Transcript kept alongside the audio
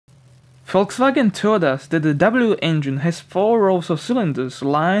Volkswagen told us that the W engine has 4 rows of cylinders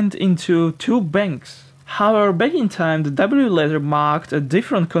lined into 2 banks. However, back in time the W letter marked a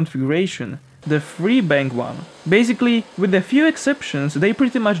different configuration, the 3-bank one. Basically, with a few exceptions, they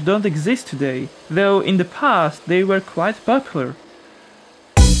pretty much don't exist today, though in the past they were quite popular.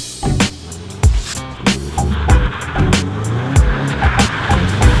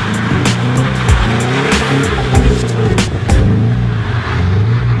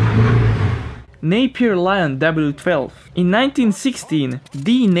 Napier Lion W12. In 1916,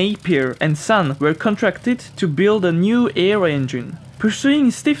 D. Napier and Son were contracted to build a new air engine.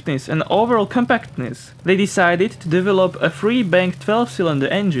 Pursuing stiffness and overall compactness, they decided to develop a 3-bank 12-cylinder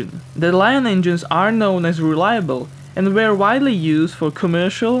engine. The Lion engines are known as reliable and were widely used for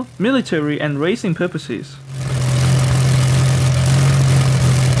commercial, military and racing purposes.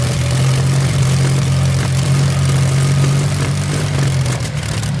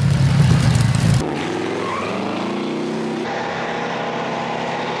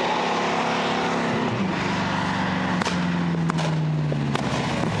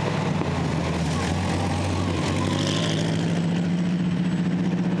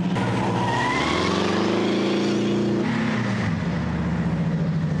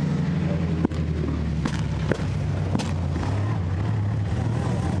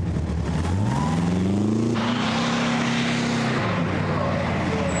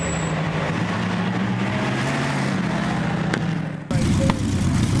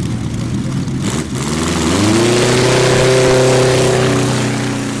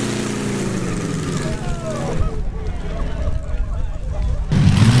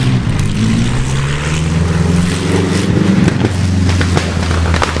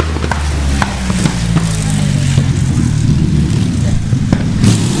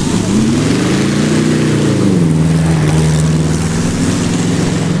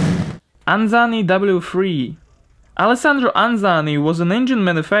 Anzani W3. Alessandro Anzani was an engine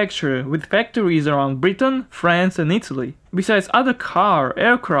manufacturer with factories around Britain, France and Italy. Besides other car,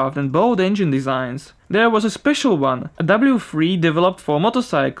 aircraft and boat engine designs, there was a special one, a W3 developed for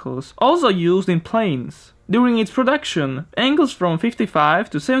motorcycles, also used in planes. During its production, angles from 55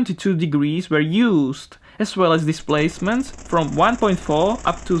 to 72 degrees were used, as well as displacements from 1.4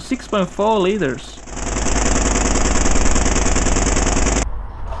 up to 6.4 liters.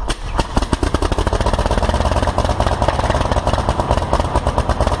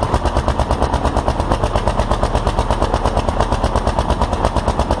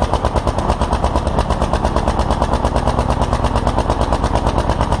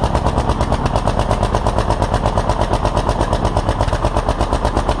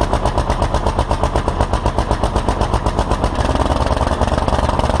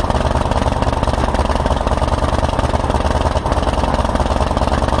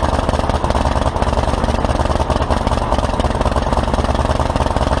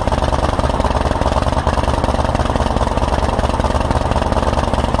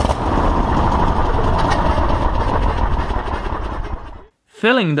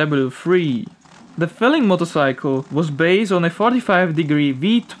 Feuling W3. The Feuling motorcycle was based on a 45-degree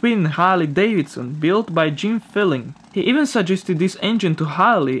V-twin Harley-Davidson built by Jim Feuling. He even suggested this engine to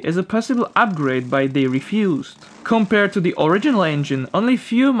Harley as a possible upgrade, but they refused. Compared to the original engine, only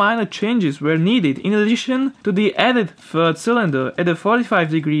few minor changes were needed in addition to the added third cylinder at a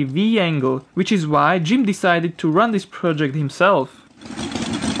 45-degree V angle, which is why Jim decided to run this project himself.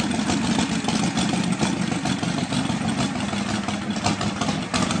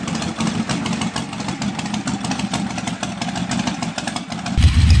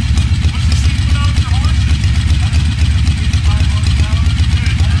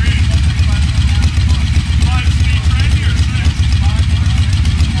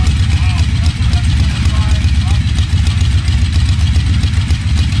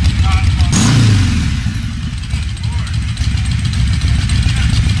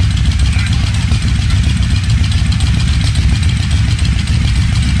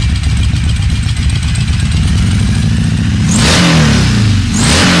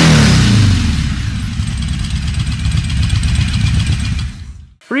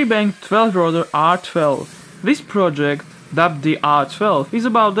 Three-bank 12-rotor R12. This project, dubbed the R12, is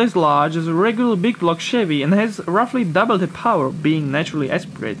about as large as a regular big block Chevy and has roughly double the power, being naturally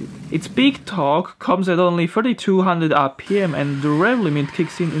aspirated. Its peak torque comes at only 3200 RPM and the rev limit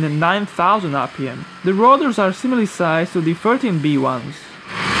kicks in at 9000 RPM. The rotors are similarly sized to the 13B ones.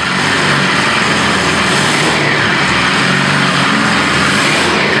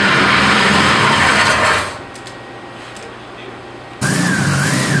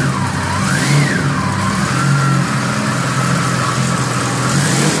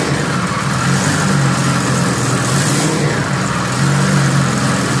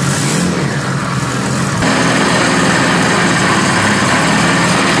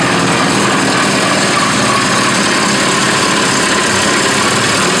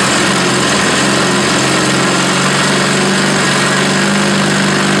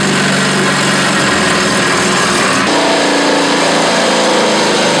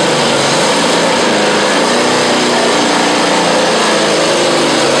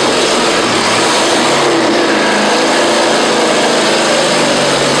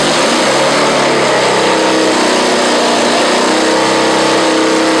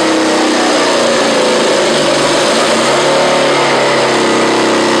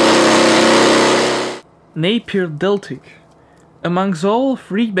 Napier Deltic. Amongst all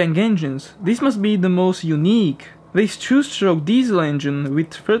three-bank engines, this must be the most unique. This two-stroke diesel engine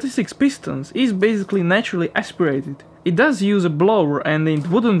with 36 pistons is basically naturally aspirated. It does use a blower and it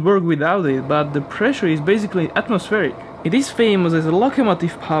wouldn't work without it, but the pressure is basically atmospheric. It is famous as a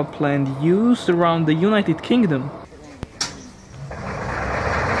locomotive power plant used around the United Kingdom.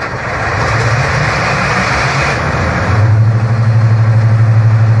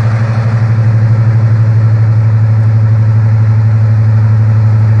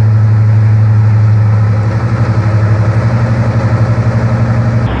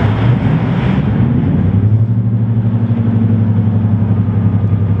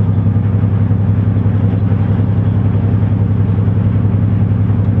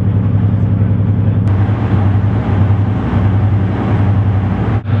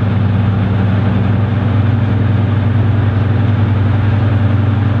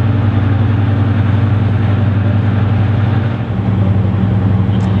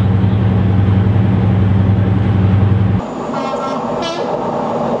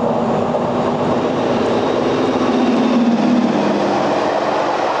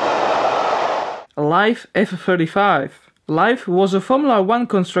 Life F35. Life was a Formula 1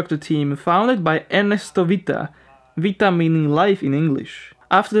 constructor team founded by Ernesto Vita, Vita meaning life in English.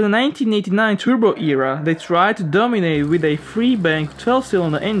 After the 1989 turbo era, they tried to dominate with a 3-bank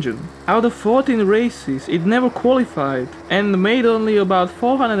 12-cylinder engine. Out of 14 races, it never qualified and made only about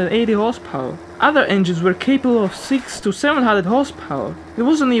 480 horsepower. Other engines were capable of 600 to 700 horsepower. It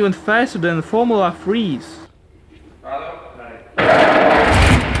wasn't even faster than Formula 3s.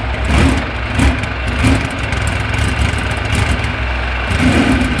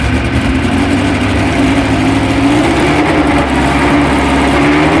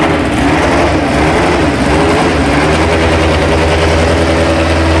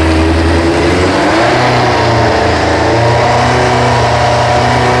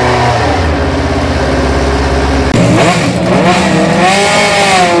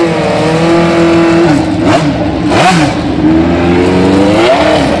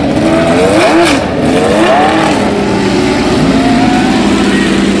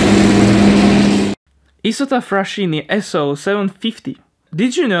 Isotta Fraschini SO750.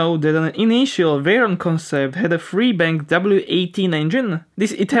 Did you know that an initial Veyron concept had a 3-bank W18 engine?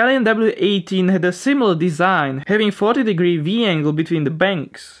 This Italian W18 had a similar design, having 40-degree V-angle between the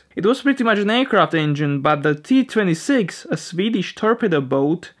banks. It was pretty much an aircraft engine, but the T-26, a Swedish torpedo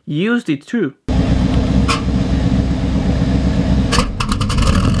boat, used it too.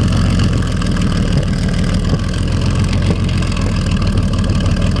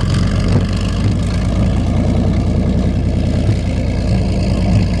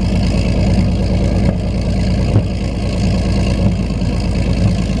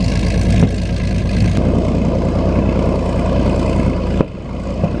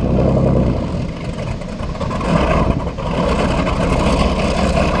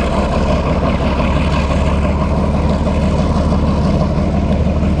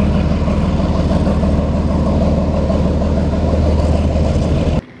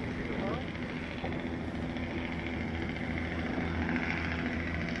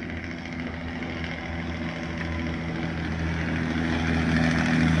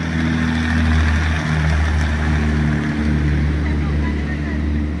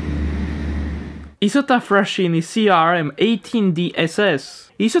 Isotta Fraschini CRM 18DSS.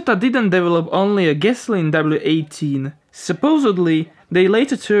 Isotta didn't develop only a gasoline W18. Supposedly, they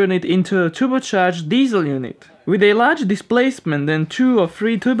later turned it into a turbocharged diesel unit. With a large displacement and 2 or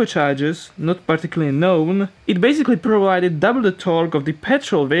 3 turbochargers, not particularly known, it basically provided double the torque of the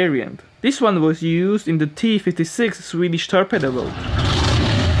petrol variant. This one was used in the T-56 Swedish torpedo boat.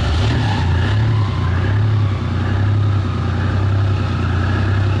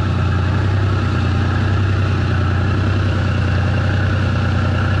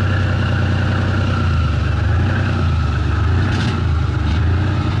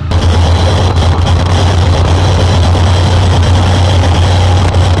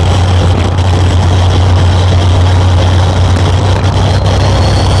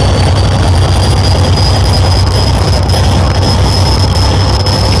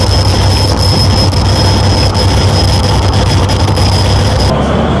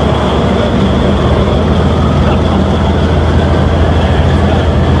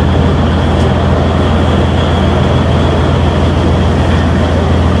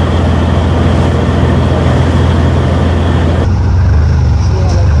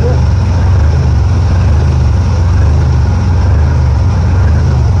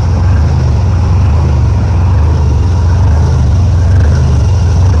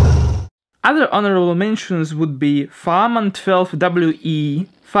 Other honorable mentions would be Farman 12WE,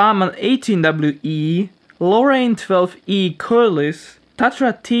 Farman 18WE, Lorraine 12E Curlis,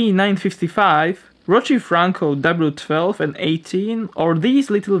 Tatra T955, Rocci Franco W12 and 18, or these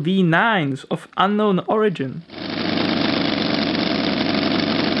little V9s of unknown origin.